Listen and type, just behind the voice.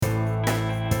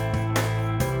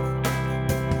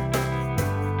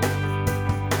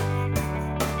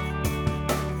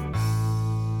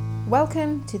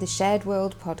Welcome to the Shared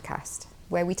World podcast,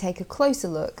 where we take a closer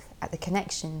look at the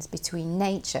connections between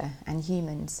nature and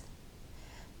humans.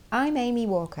 I'm Amy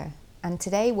Walker, and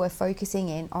today we're focusing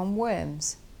in on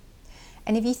worms.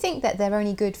 And if you think that they're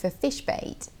only good for fish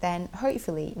bait, then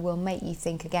hopefully we'll make you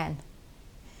think again.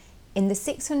 In the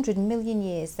 600 million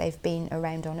years they've been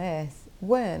around on Earth,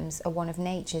 worms are one of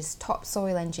nature's top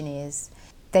soil engineers.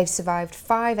 They've survived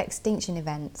 5 extinction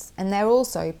events, and they're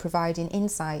also providing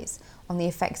insights on the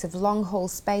effects of long-haul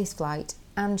spaceflight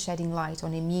and shedding light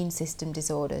on immune system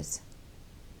disorders.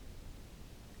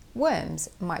 Worms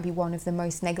might be one of the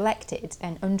most neglected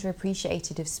and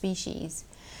underappreciated of species,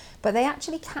 but they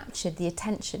actually captured the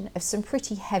attention of some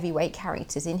pretty heavyweight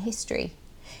characters in history,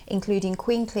 including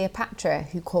Queen Cleopatra,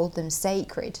 who called them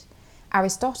sacred,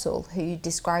 Aristotle, who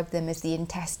described them as the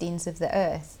intestines of the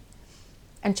earth,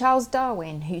 and Charles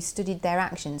Darwin, who studied their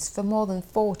actions for more than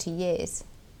 40 years.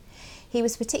 He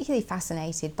was particularly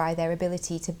fascinated by their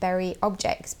ability to bury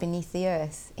objects beneath the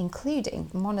earth,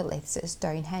 including monoliths at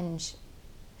Stonehenge.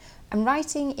 And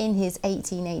writing in his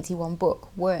 1881 book,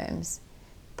 Worms,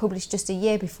 published just a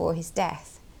year before his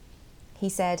death, he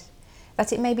said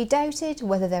that it may be doubted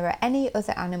whether there are any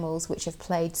other animals which have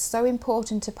played so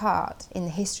important a part in the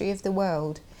history of the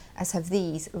world as have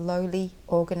these lowly,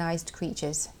 organised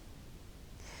creatures.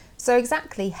 So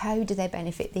exactly how do they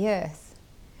benefit the earth?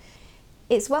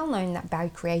 It's well known that by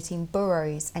creating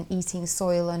burrows and eating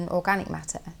soil and organic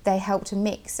matter, they help to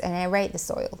mix and aerate the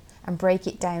soil and break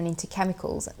it down into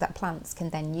chemicals that plants can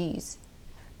then use.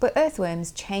 But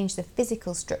earthworms change the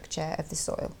physical structure of the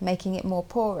soil, making it more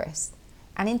porous,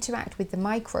 and interact with the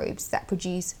microbes that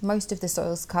produce most of the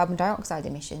soil's carbon dioxide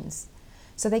emissions.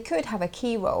 So they could have a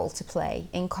key role to play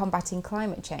in combating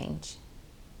climate change.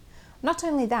 Not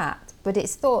only that, but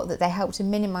it's thought that they help to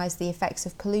minimise the effects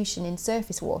of pollution in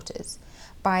surface waters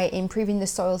by improving the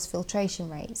soil's filtration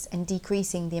rates and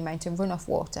decreasing the amount of runoff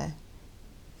water.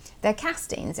 Their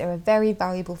castings are a very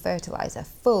valuable fertiliser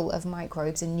full of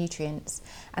microbes and nutrients,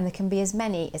 and there can be as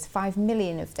many as 5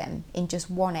 million of them in just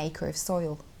 1 acre of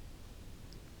soil.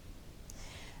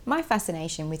 My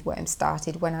fascination with worms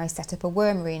started when I set up a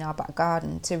wormery in our back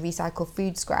garden to recycle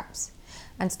food scraps,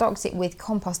 and stocked it with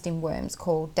composting worms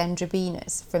called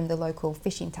Dendrobenus from the local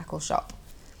fishing tackle shop.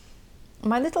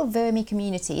 My little vermi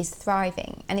community is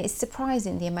thriving, and it's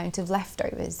surprising the amount of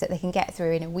leftovers that they can get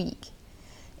through in a week.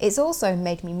 It's also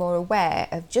made me more aware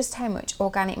of just how much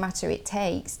organic matter it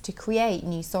takes to create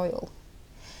new soil.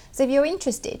 So if you're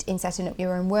interested in setting up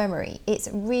your own wormery, it's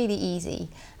really easy,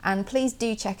 and please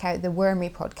do check out the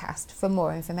Wormery podcast for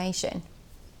more information.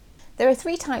 There are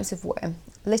 3 types of worm: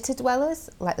 litter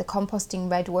dwellers, like the composting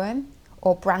redworm,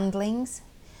 or brandlings;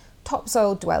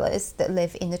 topsoil dwellers that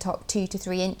live in the top 2 to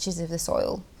 3 inches of the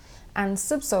soil; and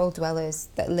subsoil dwellers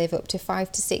that live up to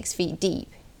 5 to 6 feet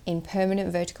deep in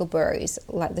permanent vertical burrows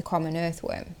like the common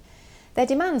earthworm. Their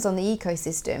demands on the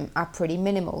ecosystem are pretty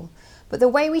minimal, but the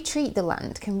way we treat the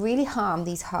land can really harm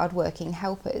these hard-working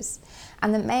helpers,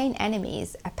 and the main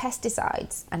enemies are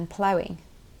pesticides and ploughing.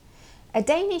 A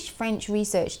Danish-French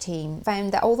research team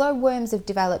found that although worms have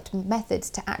developed methods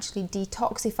to actually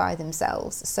detoxify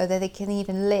themselves so that they can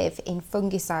even live in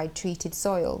fungicide-treated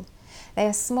soil, they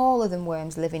are smaller than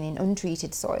worms living in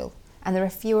untreated soil, and there are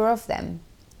fewer of them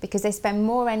because they spend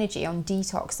more energy on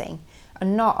detoxing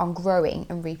and not on growing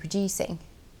and reproducing.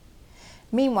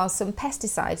 Meanwhile, some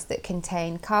pesticides that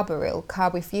contain carbaryl,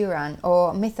 carbofuran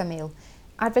or methamyl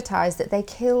advertise that they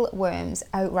kill worms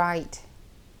outright.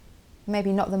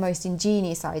 Maybe not the most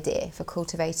ingenious idea for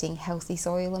cultivating healthy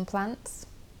soil and plants.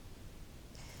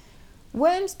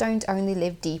 Worms don't only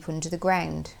live deep under the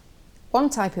ground. One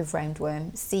type of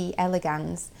roundworm, C.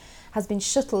 elegans, has been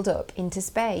shuttled up into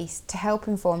space to help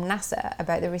inform NASA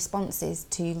about the responses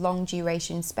to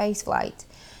long-duration spaceflight,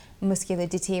 muscular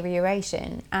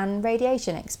deterioration, and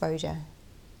radiation exposure.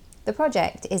 The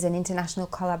project is an international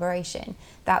collaboration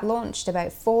that launched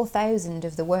about 4,000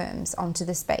 of the worms onto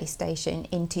the space station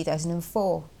in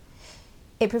 2004.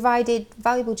 It provided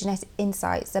valuable genetic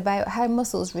insights about how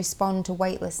muscles respond to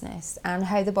weightlessness and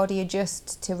how the body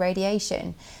adjusts to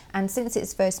radiation, and since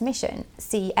its first mission,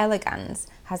 C. elegans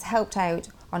has helped out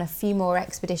on a few more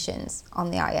expeditions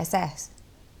on the ISS.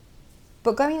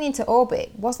 But going into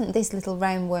orbit wasn't this little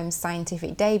roundworm's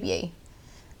scientific debut.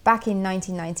 Back in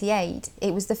 1998,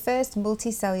 it was the first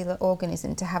multicellular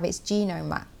organism to have its genome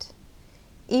mapped.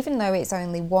 Even though it's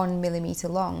only 1 millimetre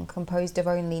long, composed of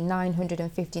only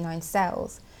 959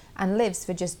 cells, and lives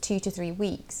for just 2 to 3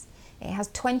 weeks, it has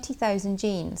 20,000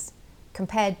 genes,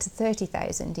 compared to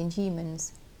 30,000 in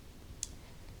humans.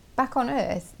 Back on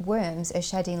Earth, worms are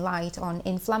shedding light on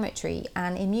inflammatory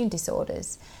and immune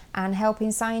disorders and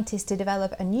helping scientists to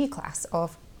develop a new class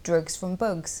of drugs from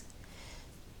bugs.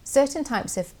 Certain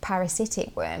types of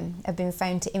parasitic worm have been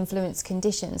found to influence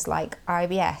conditions like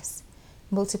IBS,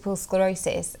 multiple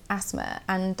sclerosis, asthma,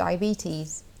 and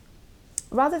diabetes.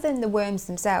 Rather than the worms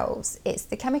themselves, it's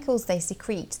the chemicals they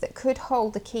secrete that could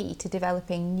hold the key to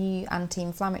developing new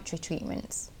anti-inflammatory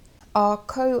treatments. Our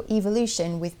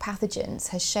co-evolution with pathogens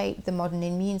has shaped the modern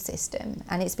immune system,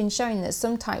 and it's been shown that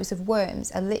some types of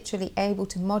worms are literally able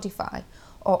to modify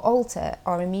or alter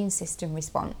our immune system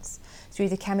response through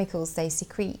the chemicals they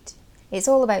secrete. It's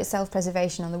all about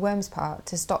self-preservation on the worm's part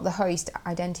to stop the host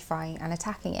identifying and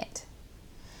attacking it.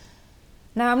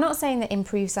 Now, I'm not saying that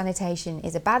improved sanitation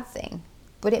is a bad thing,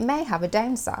 but it may have a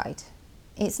downside.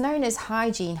 It's known as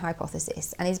hygiene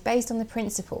hypothesis and is based on the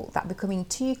principle that becoming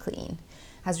too clean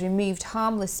has removed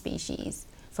harmless species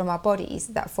from our bodies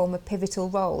that form a pivotal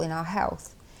role in our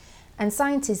health. And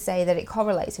scientists say that it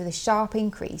correlates with a sharp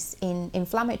increase in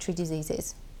inflammatory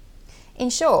diseases. In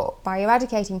short, by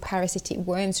eradicating parasitic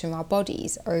worms from our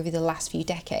bodies over the last few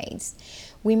decades,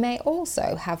 we may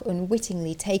also have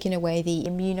unwittingly taken away the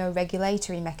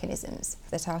immunoregulatory mechanisms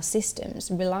that our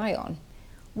systems rely on.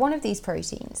 One of these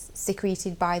proteins,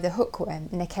 secreted by the hookworm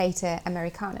Necator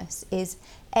americanus, is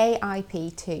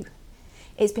AIP2.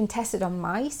 It's been tested on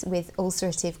mice with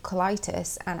ulcerative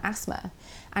colitis and asthma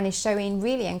and is showing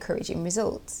really encouraging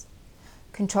results.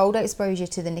 Controlled exposure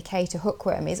to the Necator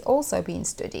hookworm is also being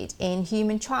studied in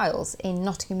human trials in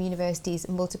Nottingham University's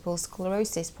Multiple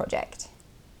Sclerosis Project.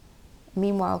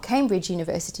 Meanwhile, Cambridge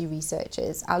University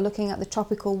researchers are looking at the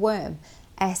tropical worm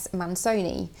S.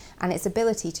 mansoni and its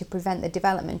ability to prevent the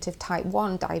development of type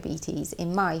 1 diabetes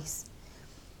in mice.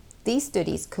 These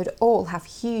studies could all have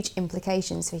huge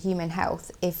implications for human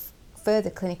health if further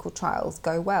clinical trials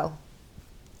go well.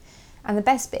 And the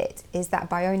best bit is that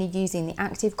by only using the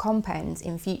active compounds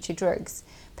in future drugs,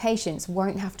 patients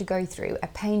won't have to go through a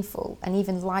painful and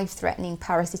even life-threatening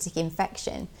parasitic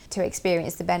infection to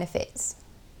experience the benefits.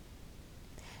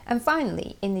 And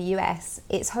finally, in the US,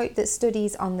 it's hoped that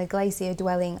studies on the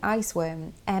glacier-dwelling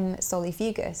iceworm M.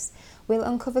 solifugus will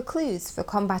uncover clues for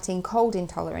combating cold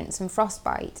intolerance and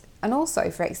frostbite, and also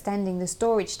for extending the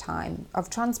storage time of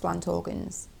transplant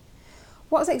organs.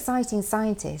 What's exciting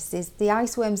scientists is the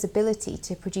iceworm's ability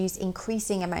to produce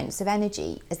increasing amounts of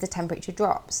energy as the temperature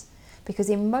drops, because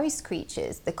in most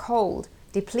creatures, the cold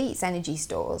depletes energy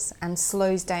stores and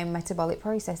slows down metabolic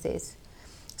processes.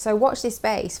 So watch this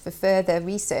space for further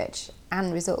research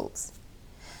and results.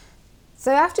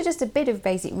 So after just a bit of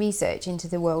basic research into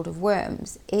the world of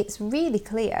worms, it's really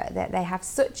clear that they have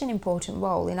such an important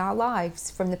role in our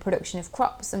lives, from the production of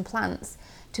crops and plants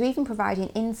to even providing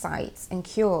insights and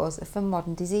cures for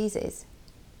modern diseases.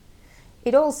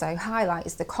 It also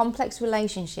highlights the complex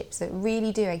relationships that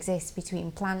really do exist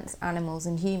between plants, animals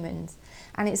and humans,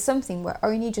 and it's something we're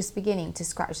only just beginning to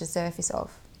scratch the surface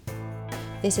of.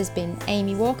 This has been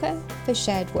Amy Walker for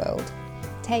Shared World.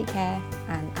 Take care,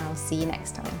 and I'll see you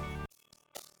next time.